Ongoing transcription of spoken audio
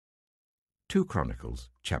2 Chronicles,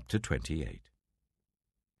 chapter 28.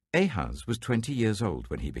 Ahaz was 20 years old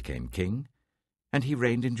when he became king, and he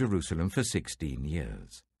reigned in Jerusalem for 16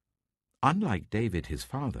 years. Unlike David his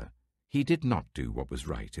father, he did not do what was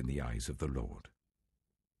right in the eyes of the Lord.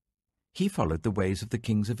 He followed the ways of the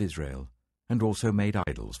kings of Israel, and also made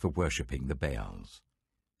idols for worshipping the Baals.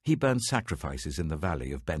 He burned sacrifices in the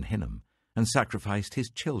valley of Ben-Hinnom, and sacrificed his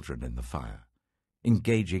children in the fire,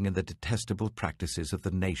 engaging in the detestable practices of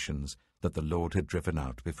the nations that the Lord had driven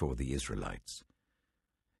out before the Israelites.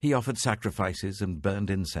 He offered sacrifices and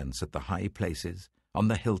burned incense at the high places, on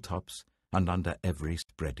the hilltops, and under every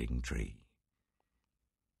spreading tree.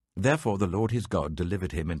 Therefore the Lord his God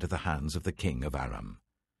delivered him into the hands of the king of Aram.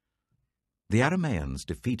 The Arameans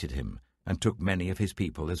defeated him and took many of his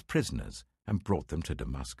people as prisoners and brought them to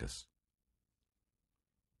Damascus.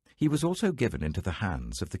 He was also given into the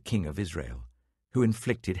hands of the king of Israel, who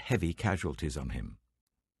inflicted heavy casualties on him.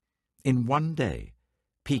 In one day,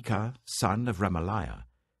 Pekah, son of Remaliah,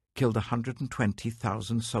 killed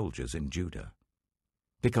 120,000 soldiers in Judah,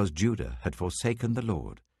 because Judah had forsaken the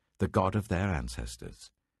Lord, the God of their ancestors.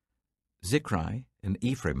 Zichri, an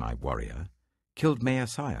Ephraimite warrior, killed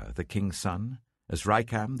Maaseiah, the king's son,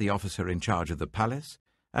 Azrikam, the officer in charge of the palace,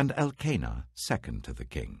 and Elkanah, second to the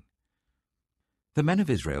king. The men of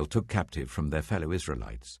Israel took captive from their fellow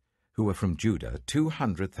Israelites, who were from Judah,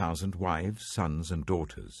 200,000 wives, sons, and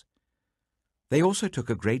daughters. They also took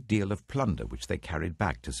a great deal of plunder which they carried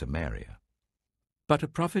back to Samaria. But a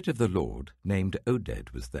prophet of the Lord named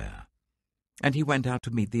Oded was there, and he went out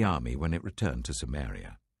to meet the army when it returned to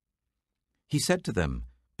Samaria. He said to them,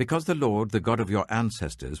 "Because the Lord, the God of your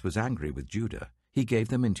ancestors, was angry with Judah, he gave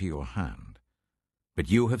them into your hand. But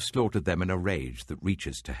you have slaughtered them in a rage that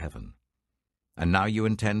reaches to heaven. And now you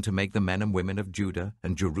intend to make the men and women of Judah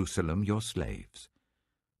and Jerusalem your slaves.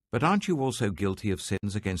 But aren't you also guilty of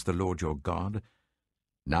sins against the Lord your God?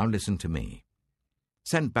 Now listen to me.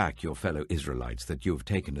 Send back your fellow Israelites that you have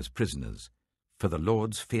taken as prisoners, for the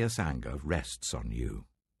Lord's fierce anger rests on you."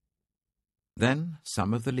 Then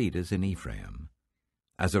some of the leaders in Ephraim,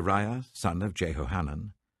 Azariah, son of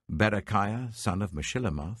Jehohanan, Berechiah, son of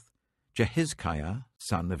Meshillemoth, Jehizkiah,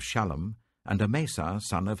 son of Shallum, and Amasa,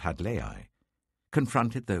 son of Hadlai,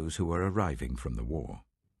 confronted those who were arriving from the war.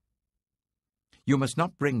 "You must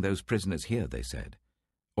not bring those prisoners here," they said,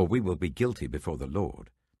 "or we will be guilty before the Lord.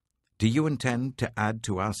 Do you intend to add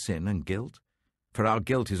to our sin and guilt? For our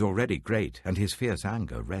guilt is already great, and his fierce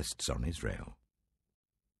anger rests on Israel."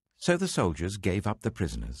 So the soldiers gave up the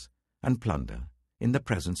prisoners and plunder in the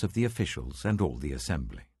presence of the officials and all the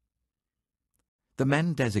assembly. The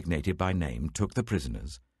men designated by name took the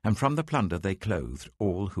prisoners, and from the plunder they clothed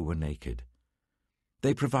all who were naked.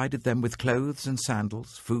 They provided them with clothes and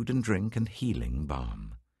sandals, food and drink, and healing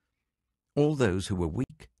balm. All those who were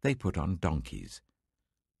weak they put on donkeys.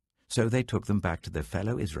 So they took them back to their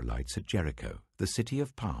fellow Israelites at Jericho, the city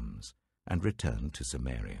of palms, and returned to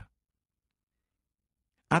Samaria.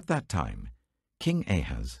 At that time, King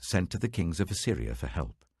Ahaz sent to the kings of Assyria for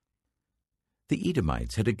help. The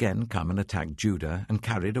Edomites had again come and attacked Judah and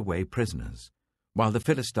carried away prisoners, while the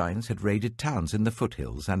Philistines had raided towns in the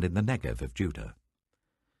foothills and in the Negev of Judah.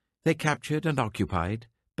 They captured and occupied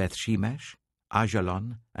Beth-Shemesh,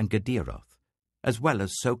 Ajalon, and Gederoth, as well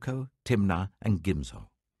as Soko, Timnah, and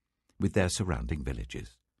Gimzo, with their surrounding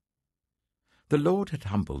villages. The Lord had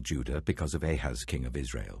humbled Judah because of Ahaz, king of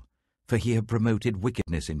Israel, for he had promoted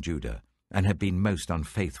wickedness in Judah and had been most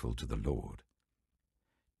unfaithful to the Lord.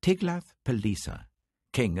 Tiglath-Pileser,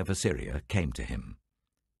 king of Assyria, came to him,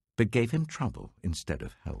 but gave him trouble instead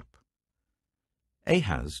of help.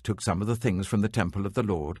 Ahaz took some of the things from the temple of the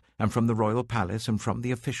Lord and from the royal palace and from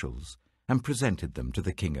the officials and presented them to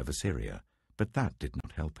the king of Assyria, but that did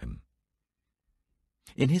not help him.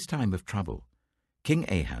 In his time of trouble, King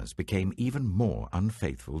Ahaz became even more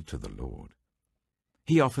unfaithful to the Lord.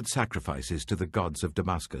 He offered sacrifices to the gods of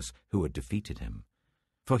Damascus who had defeated him,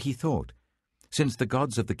 for he thought, "Since the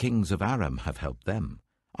gods of the kings of Aram have helped them,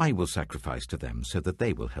 I will sacrifice to them so that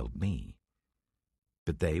they will help me."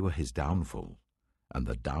 But they were his downfall, and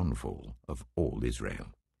the downfall of all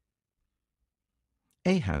Israel.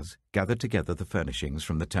 Ahaz gathered together the furnishings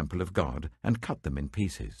from the temple of God and cut them in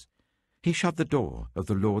pieces. He shut the door of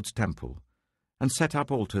the Lord's temple and set up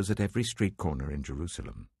altars at every street corner in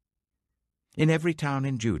Jerusalem. In every town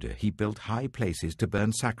in Judah he built high places to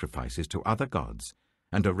burn sacrifices to other gods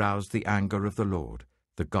and aroused the anger of the Lord,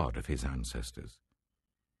 the God of his ancestors.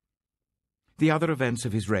 The other events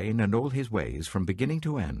of his reign and all his ways from beginning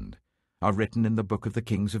to end are written in the book of the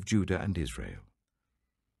kings of Judah and Israel.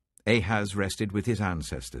 Ahaz rested with his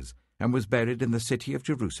ancestors and was buried in the city of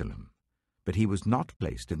Jerusalem, but he was not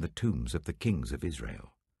placed in the tombs of the kings of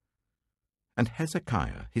Israel. And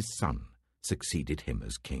Hezekiah his son succeeded him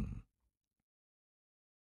as king.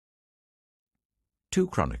 2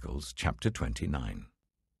 Chronicles chapter 29.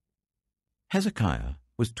 Hezekiah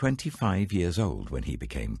was 25 years old when he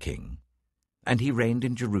became king, and he reigned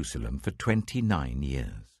in Jerusalem for 29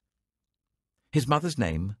 years. His mother's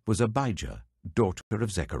name was Abijah, daughter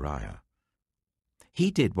of Zechariah.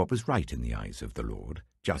 He did what was right in the eyes of the Lord,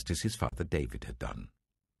 just as his father David had done.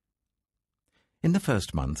 In the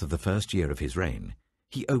first month of the first year of his reign,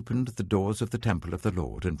 he opened the doors of the temple of the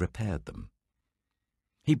Lord and repaired them.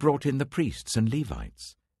 He brought in the priests and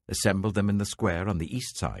Levites, assembled them in the square on the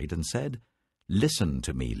east side, and said, "Listen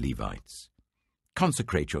to me, Levites.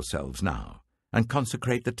 Consecrate yourselves now, and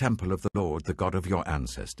consecrate the temple of the Lord, the God of your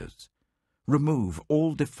ancestors. Remove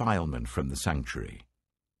all defilement from the sanctuary.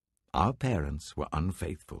 Our parents were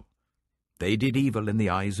unfaithful. They did evil in the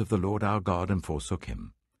eyes of the Lord our God and forsook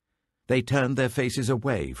him. They turned their faces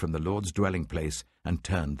away from the Lord's dwelling place and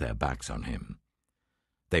turned their backs on him.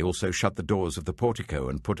 They also shut the doors of the portico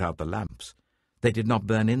and put out the lamps. They did not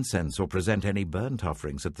burn incense or present any burnt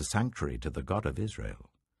offerings at the sanctuary to the God of Israel.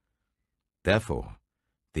 Therefore,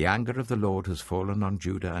 the anger of the Lord has fallen on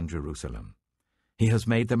Judah and Jerusalem. He has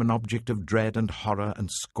made them an object of dread and horror and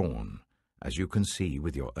scorn, as you can see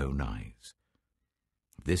with your own eyes.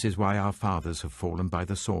 This is why our fathers have fallen by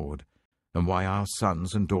the sword, and why our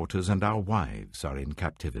sons and daughters and our wives are in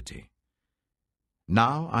captivity.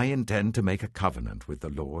 Now I intend to make a covenant with the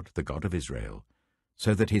Lord, the God of Israel,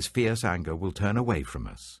 so that his fierce anger will turn away from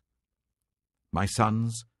us. My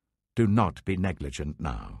sons, do not be negligent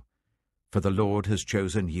now, for the Lord has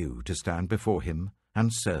chosen you to stand before him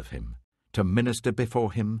and serve him, to minister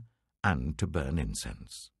before him and to burn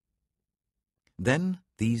incense." Then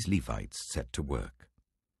these Levites set to work.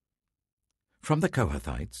 From the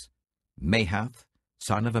Kohathites, Mahath,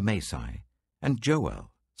 son of Amasai, and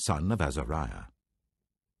Joel, son of Azariah.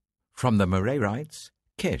 From the Merarites,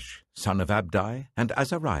 Kish, son of Abdi, and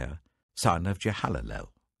Azariah, son of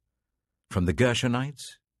Jehalalel. From the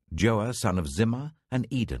Gershonites, Joah, son of Zimmah, and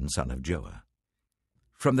Eden, son of Joah.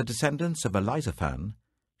 From the descendants of Elizaphan,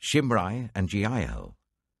 Shimri and Jeiel.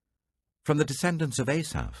 From the descendants of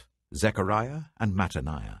Asaph, Zechariah and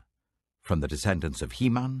Mattaniah. From the descendants of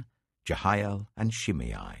Heman, Jehiel and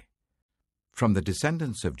Shimei. From the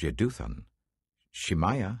descendants of Jeduthun,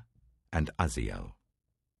 Shemaiah and Aziel.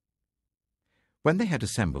 When they had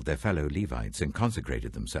assembled their fellow Levites and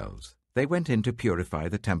consecrated themselves, they went in to purify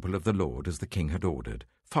the temple of the Lord as the king had ordered,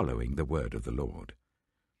 following the word of the Lord.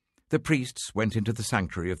 The priests went into the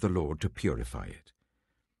sanctuary of the Lord to purify it.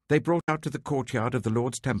 They brought out to the courtyard of the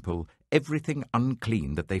Lord's temple everything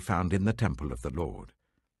unclean that they found in the temple of the Lord.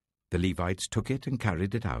 The Levites took it and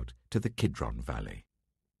carried it out to the Kidron Valley.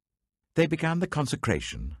 They began the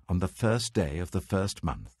consecration on the first day of the first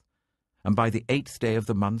month, and by the 8th day of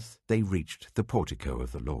the month they reached the portico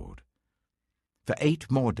of the Lord. For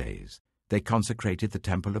 8 more days they consecrated the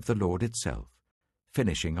temple of the Lord itself,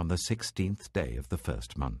 finishing on the 16th day of the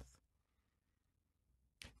first month.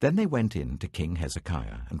 Then they went in to King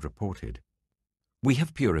Hezekiah and reported, "We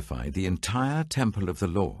have purified the entire temple of the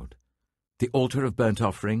Lord, the altar of burnt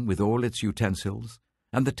offering with all its utensils,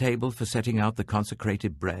 and the table for setting out the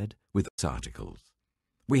consecrated bread with its articles.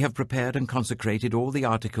 We have prepared and consecrated all the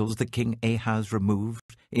articles that King Ahaz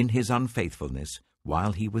removed in his unfaithfulness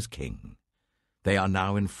while he was king. They are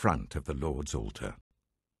now in front of the Lord's altar."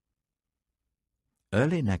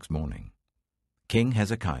 Early next morning, King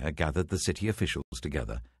Hezekiah gathered the city officials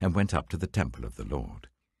together and went up to the temple of the Lord.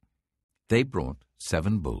 They brought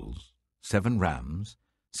 7 bulls, 7 rams,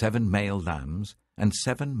 7 male lambs, and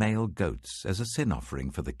 7 male goats as a sin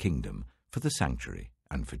offering for the kingdom, for the sanctuary,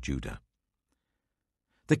 and for Judah.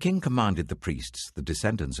 The king commanded the priests, the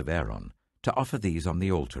descendants of Aaron, to offer these on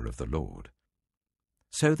the altar of the Lord.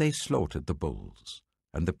 So they slaughtered the bulls,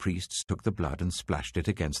 and the priests took the blood and splashed it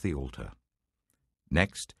against the altar.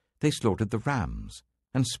 Next, they slaughtered the rams,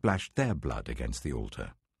 and splashed their blood against the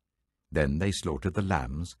altar. Then they slaughtered the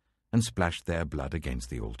lambs, and splashed their blood against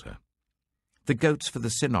the altar. The goats for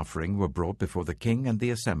the sin offering were brought before the king and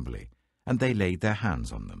the assembly, and they laid their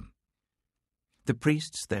hands on them. The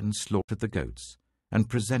priests then slaughtered the goats, and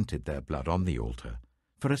presented their blood on the altar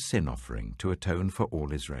for a sin offering to atone for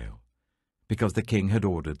all Israel, because the king had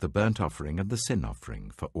ordered the burnt offering and the sin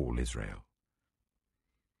offering for all Israel.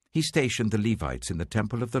 He stationed the Levites in the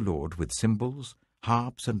temple of the Lord with cymbals,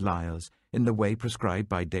 harps, and lyres in the way prescribed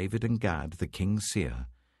by David and Gad the king's seer,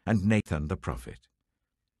 and Nathan the prophet.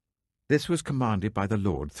 This was commanded by the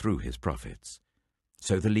Lord through his prophets.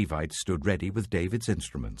 So the Levites stood ready with David's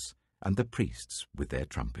instruments, and the priests with their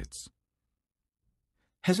trumpets.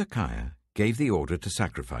 Hezekiah gave the order to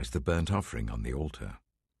sacrifice the burnt offering on the altar.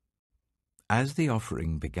 As the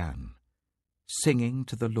offering began, singing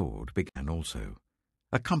to the Lord began also,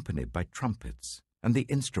 accompanied by trumpets and the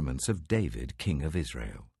instruments of David, king of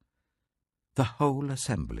Israel. The whole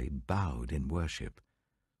assembly bowed in worship,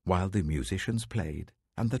 while the musicians played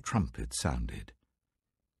and the trumpets sounded.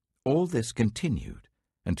 All this continued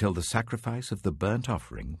until the sacrifice of the burnt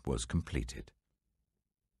offering was completed.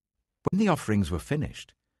 When the offerings were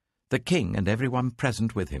finished, the king and everyone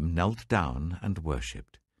present with him knelt down and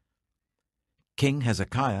worshipped. King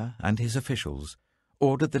Hezekiah and his officials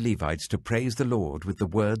ordered the Levites to praise the Lord with the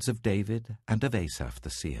words of David and of Asaph the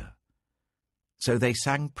seer. So they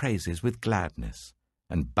sang praises with gladness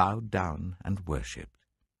and bowed down and worshipped.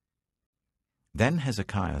 Then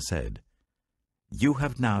Hezekiah said, "You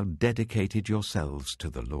have now dedicated yourselves to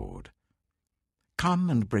the Lord. Come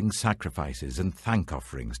and bring sacrifices and thank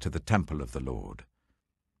offerings to the temple of the Lord."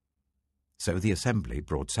 So the assembly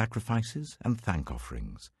brought sacrifices and thank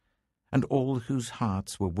offerings, and all whose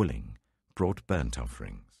hearts were willing brought burnt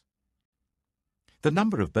offerings. The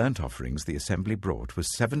number of burnt offerings the assembly brought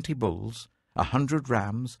was 70 bulls, 100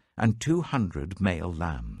 rams, and 200 male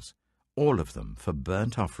lambs, all of them for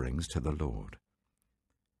burnt offerings to the Lord.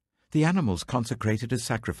 The animals consecrated as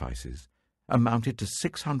sacrifices amounted to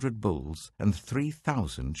 600 bulls and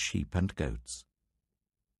 3,000 sheep and goats.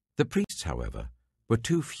 The priests, however, were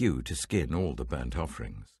too few to skin all the burnt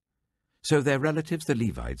offerings. So their relatives the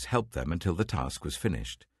Levites helped them until the task was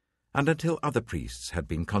finished, and until other priests had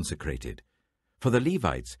been consecrated, for the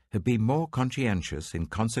Levites had been more conscientious in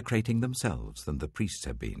consecrating themselves than the priests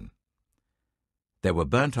had been. There were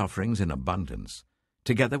burnt offerings in abundance,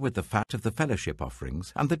 together with the fat of the fellowship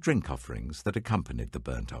offerings and the drink offerings that accompanied the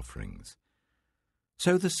burnt offerings.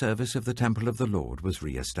 So the service of the temple of the Lord was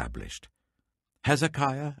re-established.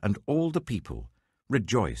 Hezekiah and all the people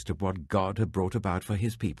rejoiced at what God had brought about for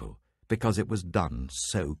his people, because it was done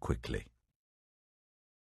so quickly.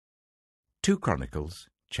 2 Chronicles,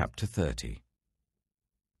 chapter 30.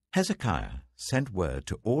 Hezekiah sent word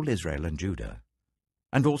to all Israel and Judah,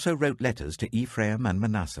 and also wrote letters to Ephraim and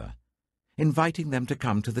Manasseh, inviting them to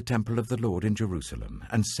come to the temple of the Lord in Jerusalem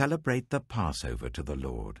and celebrate the Passover to the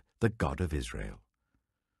Lord, the God of Israel.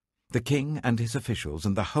 The king and his officials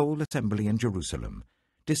and the whole assembly in Jerusalem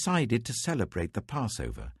decided to celebrate the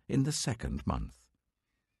Passover in the 2nd month.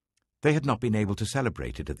 They had not been able to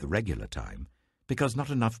celebrate it at the regular time, because not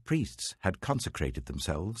enough priests had consecrated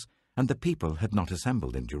themselves and the people had not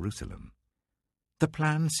assembled in Jerusalem. The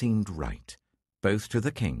plan seemed right, both to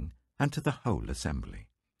the king and to the whole assembly.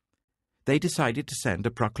 They decided to send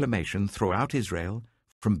a proclamation throughout Israel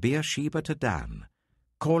from Beersheba to Dan,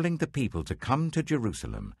 calling the people to come to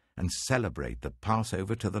Jerusalem and celebrate the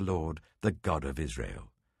Passover to the Lord, the God of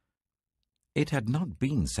Israel. It had not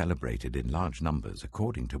been celebrated in large numbers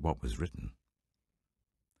according to what was written.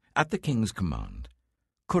 At the king's command,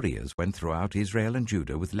 couriers went throughout Israel and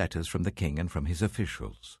Judah with letters from the king and from his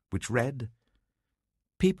officials, which read,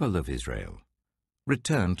 "People of Israel,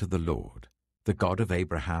 return to the Lord, the God of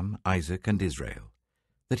Abraham, Isaac, and Israel,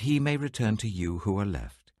 that he may return to you who are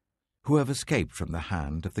left, who have escaped from the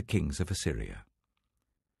hand of the kings of Assyria.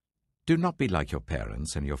 Do not be like your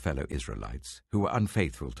parents and your fellow Israelites, who were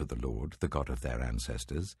unfaithful to the Lord, the God of their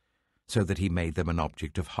ancestors, so that he made them an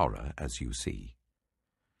object of horror, as you see.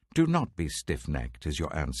 Do not be stiff-necked as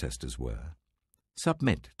your ancestors were.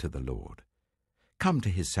 Submit to the Lord. Come to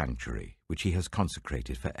his sanctuary, which he has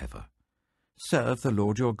consecrated forever. Serve the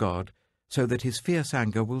Lord your God, so that his fierce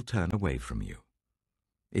anger will turn away from you.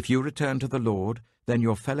 If you return to the Lord, then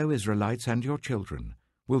your fellow Israelites and your children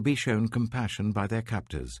will be shown compassion by their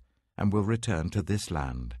captors, and will return to this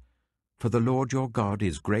land. For the Lord your God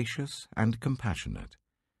is gracious and compassionate.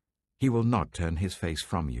 He will not turn his face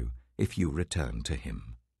from you if you return to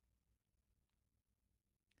him."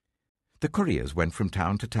 The couriers went from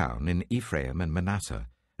town to town in Ephraim and Manasseh,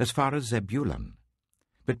 as far as Zebulun,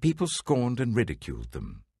 but people scorned and ridiculed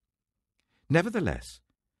them. Nevertheless,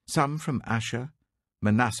 some from Asher,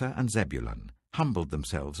 Manasseh, and Zebulun humbled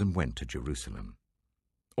themselves and went to Jerusalem.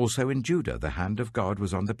 Also in Judah the hand of God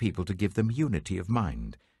was on the people to give them unity of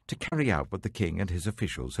mind, to carry out what the king and his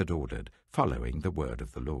officials had ordered, following the word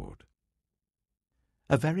of the Lord.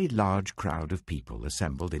 A very large crowd of people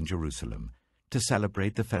assembled in Jerusalem to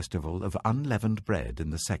celebrate the festival of unleavened bread in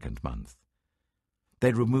the 2nd month.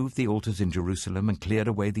 They removed the altars in Jerusalem and cleared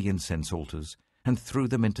away the incense altars and threw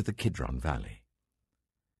them into the Kidron Valley.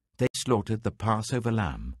 They slaughtered the Passover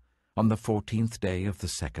lamb on the 14th day of the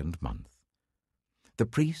 2nd month. The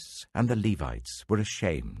priests and the Levites were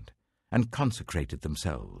ashamed and consecrated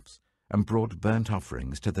themselves and brought burnt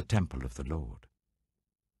offerings to the temple of the Lord.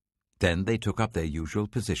 Then they took up their usual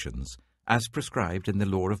positions, as prescribed in the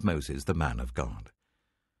law of Moses, the man of God.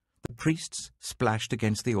 The priests splashed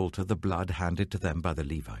against the altar the blood handed to them by the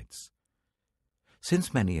Levites.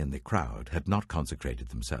 Since many in the crowd had not consecrated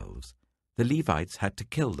themselves, the Levites had to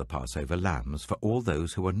kill the Passover lambs for all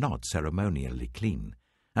those who were not ceremonially clean,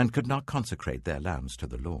 and could not consecrate their lambs to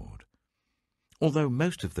the Lord. Although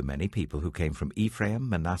most of the many people who came from Ephraim,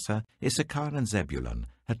 Manasseh, Issachar, and Zebulun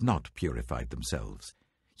had not purified themselves,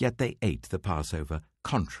 yet they ate the Passover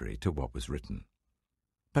contrary to what was written.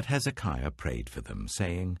 But Hezekiah prayed for them,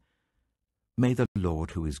 saying, "May the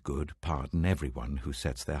Lord who is good pardon everyone who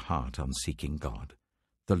sets their heart on seeking God,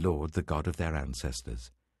 the Lord, the God of their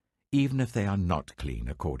ancestors, even if they are not clean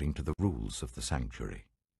according to the rules of the sanctuary."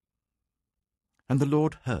 And the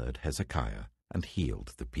Lord heard Hezekiah and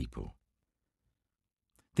healed the people.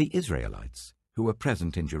 The Israelites, who were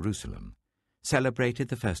present in Jerusalem, celebrated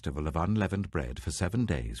the festival of unleavened bread for 7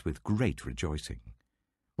 days with great rejoicing,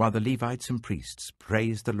 while the Levites and priests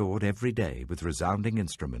praised the Lord every day with resounding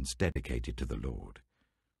instruments dedicated to the Lord.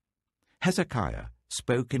 Hezekiah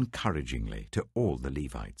spoke encouragingly to all the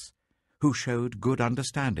Levites, who showed good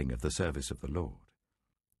understanding of the service of the Lord.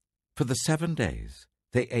 For the 7 days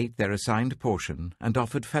they ate their assigned portion and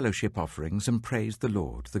offered fellowship offerings and praised the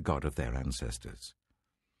Lord, the God of their ancestors.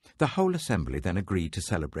 The whole assembly then agreed to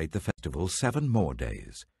celebrate the festival 7 more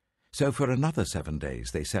days, so for another 7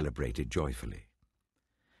 days they celebrated joyfully.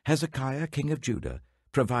 Hezekiah, king of Judah,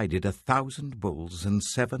 provided 1,000 bulls and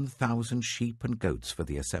 7,000 sheep and goats for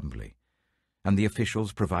the assembly, and the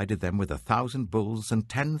officials provided them with 1,000 bulls and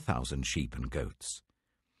 10,000 sheep and goats.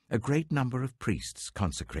 A great number of priests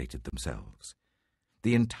consecrated themselves.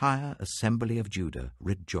 The entire assembly of Judah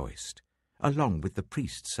rejoiced, along with the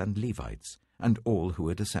priests and Levites and all who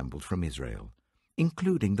had assembled from Israel,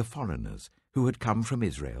 including the foreigners who had come from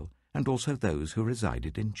Israel and also those who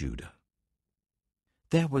resided in Judah.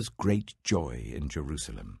 There was great joy in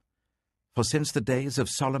Jerusalem, for since the days of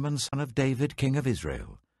Solomon son of David, king of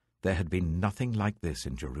Israel, there had been nothing like this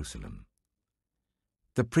in Jerusalem.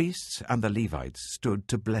 The priests and the Levites stood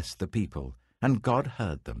to bless the people, and God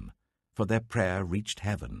heard them, for their prayer reached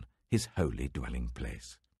heaven, his holy dwelling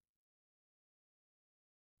place.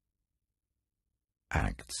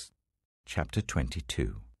 Acts, chapter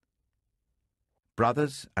 22.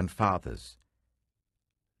 Brothers and fathers,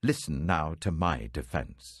 listen now to my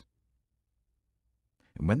defense.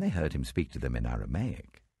 And when they heard him speak to them in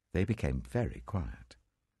Aramaic, they became very quiet.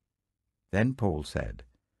 Then Paul said,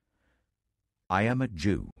 "I am a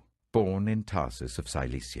Jew, born in Tarsus of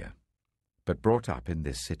Cilicia, but brought up in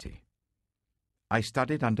this city. I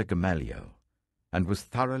studied under Gamaliel, and was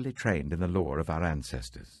thoroughly trained in the law of our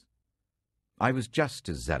ancestors. I was just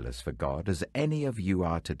as zealous for God as any of you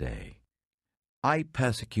are today. I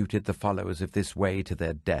persecuted the followers of this way to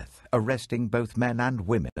their death, arresting both men and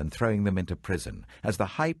women and throwing them into prison, as the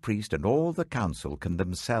high priest and all the council can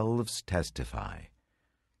themselves testify.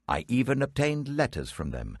 I even obtained letters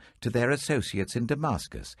from them to their associates in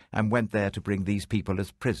Damascus, and went there to bring these people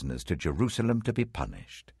as prisoners to Jerusalem to be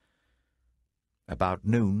punished. About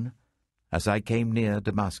noon, as I came near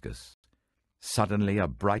Damascus, suddenly a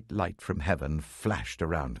bright light from heaven flashed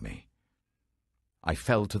around me. I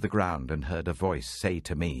fell to the ground and heard a voice say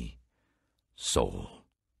to me, 'Saul,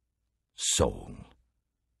 Saul,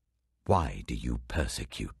 why do you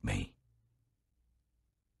persecute me?'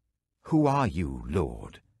 'Who are you,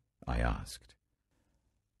 Lord?' I asked.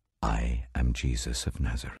 'I am Jesus of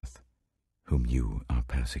Nazareth, whom you are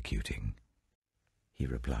persecuting,' he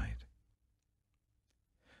replied.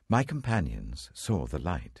 My companions saw the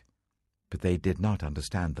light, but they did not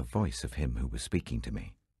understand the voice of him who was speaking to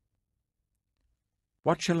me.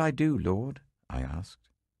 'What shall I do, Lord?' I asked.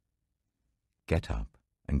 'Get up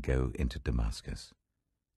and go into Damascus.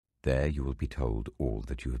 There you will be told all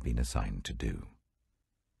that you have been assigned to do.'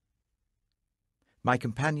 My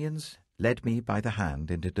companions led me by the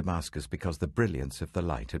hand into Damascus because the brilliance of the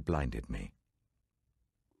light had blinded me.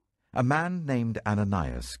 A man named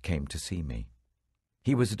Ananias came to see me.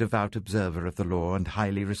 He was a devout observer of the law and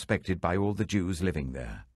highly respected by all the Jews living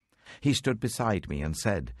there. He stood beside me and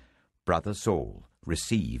said, 'Brother Saul,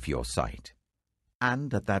 receive your sight.'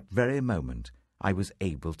 And at that very moment I was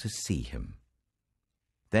able to see him.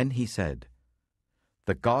 Then he said,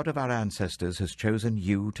 'The God of our ancestors has chosen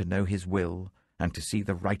you to know his will, and to see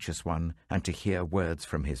the righteous one, and to hear words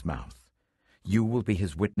from his mouth. You will be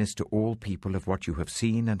his witness to all people of what you have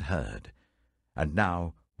seen and heard. And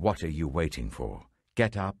now, what are you waiting for?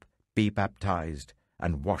 Get up, be baptized,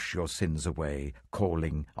 and wash your sins away,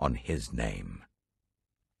 calling on his name.'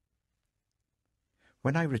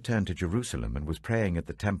 When I returned to Jerusalem and was praying at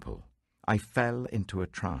the temple, I fell into a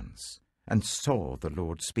trance and saw the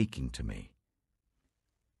Lord speaking to me.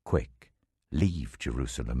 Quick, leave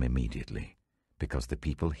Jerusalem immediately, because the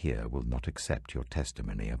people here will not accept your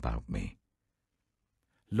testimony about me.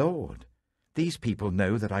 Lord, these people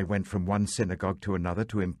know that I went from one synagogue to another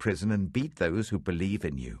to imprison and beat those who believe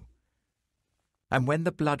in you. And when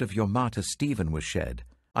the blood of your martyr Stephen was shed,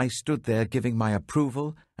 I stood there giving my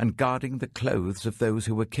approval and guarding the clothes of those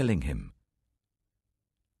who were killing him.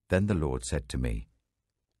 Then the Lord said to me,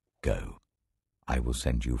 Go, I will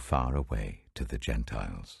send you far away to the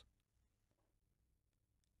Gentiles.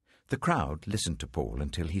 The crowd listened to Paul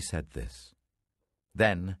until he said this.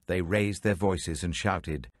 Then they raised their voices and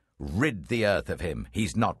shouted, Rid the earth of him!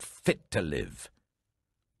 He's not fit to live!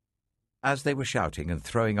 As they were shouting and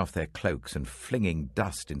throwing off their cloaks and flinging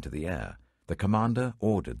dust into the air, the commander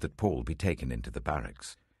ordered that Paul be taken into the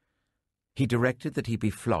barracks. He directed that he be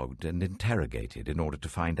flogged and interrogated in order to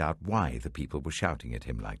find out why the people were shouting at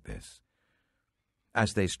him like this.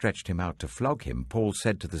 As they stretched him out to flog him, Paul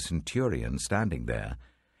said to the centurion standing there,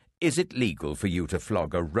 Is it legal for you to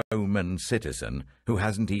flog a Roman citizen who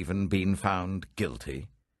hasn't even been found guilty?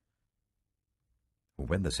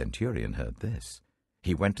 When the centurion heard this,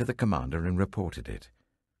 he went to the commander and reported it.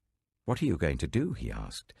 What are you going to do? He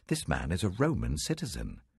asked. This man is a Roman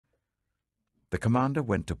citizen. The commander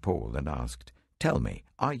went to Paul and asked, Tell me,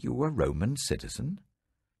 are you a Roman citizen?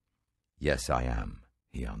 Yes, I am,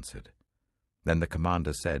 he answered. Then the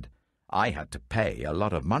commander said, I had to pay a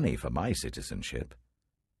lot of money for my citizenship.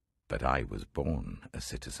 But I was born a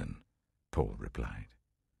citizen, Paul replied.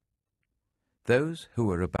 Those who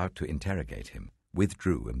were about to interrogate him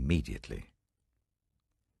withdrew immediately.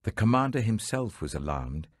 The commander himself was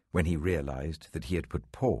alarmed when he realized that he had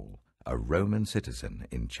put Paul, a Roman citizen,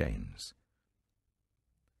 in chains.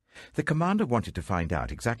 The commander wanted to find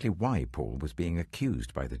out exactly why Paul was being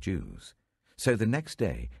accused by the Jews. So the next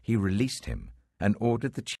day he released him and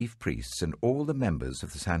ordered the chief priests and all the members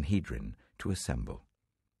of the Sanhedrin to assemble.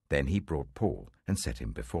 Then he brought Paul and set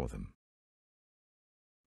him before them.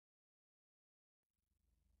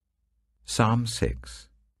 Psalm 6.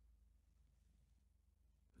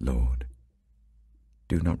 Lord,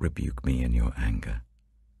 do not rebuke me in your anger,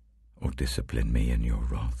 or discipline me in your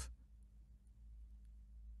wrath.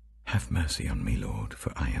 Have mercy on me, Lord,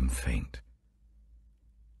 for I am faint.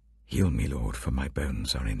 Heal me, Lord, for my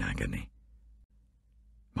bones are in agony.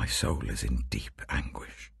 My soul is in deep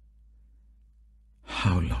anguish.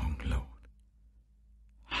 How long, Lord?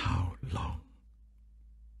 How long?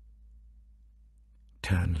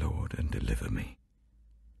 Turn, Lord, and deliver me.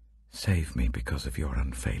 Save me because of your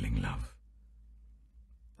unfailing love.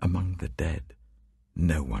 Among the dead,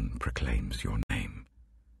 no one proclaims your name.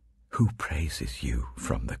 Who praises you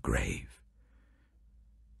from the grave?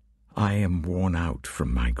 I am worn out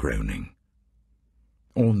from my groaning.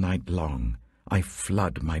 All night long I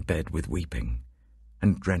flood my bed with weeping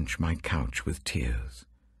and drench my couch with tears.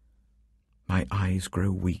 My eyes grow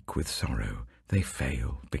weak with sorrow. They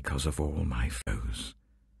fail because of all my foes.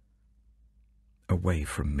 Away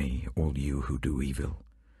from me, all you who do evil,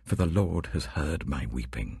 for the Lord has heard my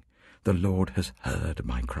weeping. The Lord has heard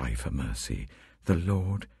my cry for mercy. The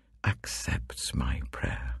Lord accepts my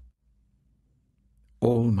prayer.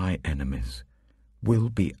 All my enemies will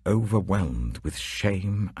be overwhelmed with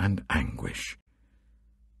shame and anguish.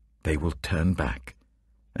 They will turn back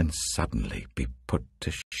and suddenly be put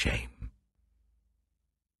to shame.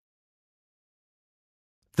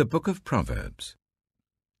 The Book of Proverbs.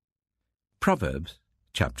 Proverbs,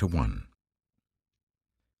 chapter 1.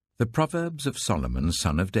 The Proverbs of Solomon,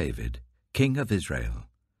 son of David, king of Israel,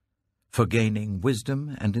 for gaining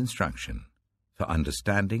wisdom and instruction, for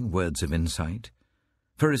understanding words of insight,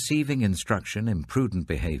 for receiving instruction in prudent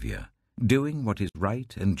behavior, doing what is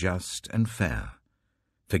right and just and fair,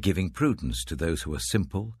 for giving prudence to those who are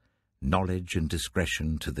simple, knowledge and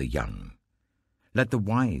discretion to the young. Let the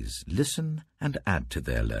wise listen and add to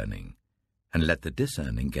their learning, and let the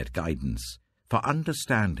discerning get guidance, for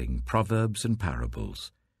understanding proverbs and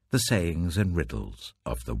parables, the sayings and riddles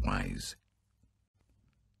of the wise.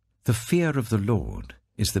 The fear of the Lord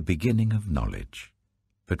is the beginning of knowledge,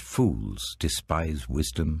 but fools despise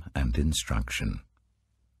wisdom and instruction.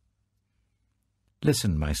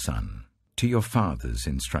 Listen, my son, to your father's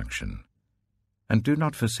instruction, and do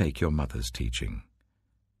not forsake your mother's teaching.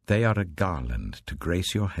 They are a garland to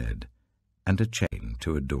grace your head, and a chain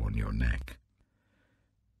to adorn your neck.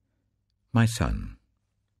 My son,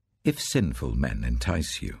 if sinful men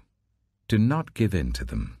entice you, do not give in to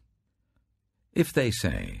them. If they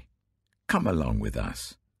say, "Come along with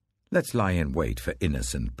us, let's lie in wait for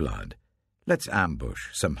innocent blood, let's ambush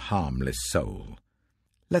some harmless soul,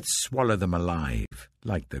 Let's swallow them alive,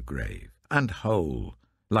 like the grave, and whole,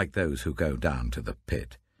 like those who go down to the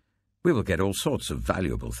pit. We will get all sorts of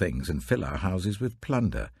valuable things and fill our houses with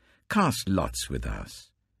plunder. Cast lots with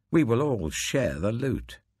us. We will all share the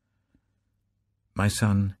loot. My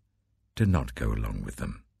son, do not go along with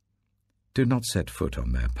them. Do not set foot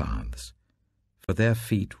on their paths, for their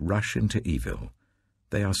feet rush into evil.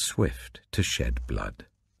 They are swift to shed blood.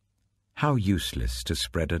 How useless to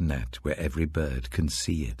spread a net where every bird can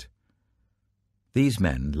see it. These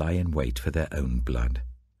men lie in wait for their own blood.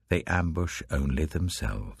 They ambush only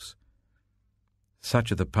themselves.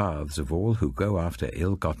 Such are the paths of all who go after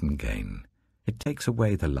ill-gotten gain. It takes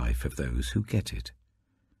away the life of those who get it.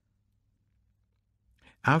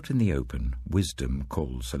 Out in the open, wisdom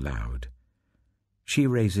calls aloud. She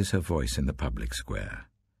raises her voice in the public square.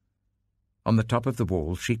 On the top of the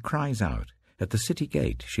wall she cries out. At the city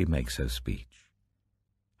gate she makes her speech.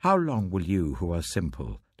 How long will you who are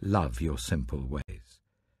simple love your simple ways?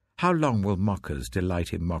 How long will mockers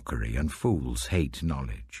delight in mockery and fools hate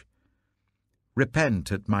knowledge?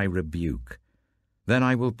 Repent at my rebuke. Then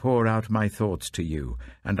I will pour out my thoughts to you,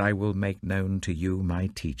 and I will make known to you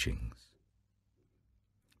my teachings.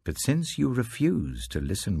 But since you refuse to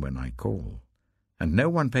listen when I call, and no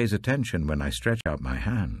one pays attention when I stretch out my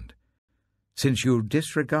hand, since you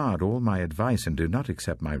disregard all my advice and do not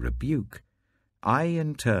accept my rebuke, I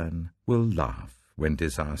in turn will laugh when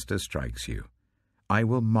disaster strikes you. I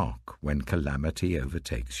will mock when calamity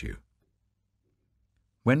overtakes you.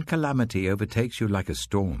 When calamity overtakes you like a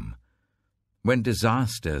storm, when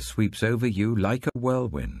disaster sweeps over you like a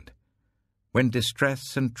whirlwind, when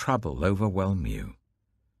distress and trouble overwhelm you,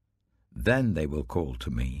 then they will call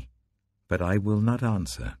to me, but I will not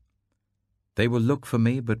answer. They will look for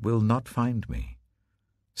me, but will not find me,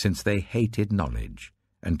 since they hated knowledge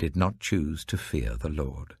and did not choose to fear the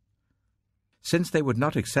Lord. Since they would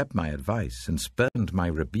not accept my advice and spurned my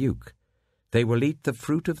rebuke, they will eat the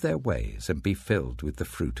fruit of their ways and be filled with the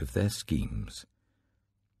fruit of their schemes.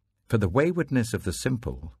 For the waywardness of the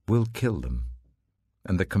simple will kill them,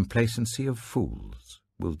 and the complacency of fools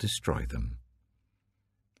will destroy them.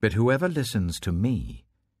 But whoever listens to me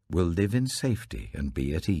will live in safety and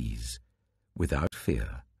be at ease, without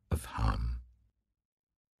fear of harm.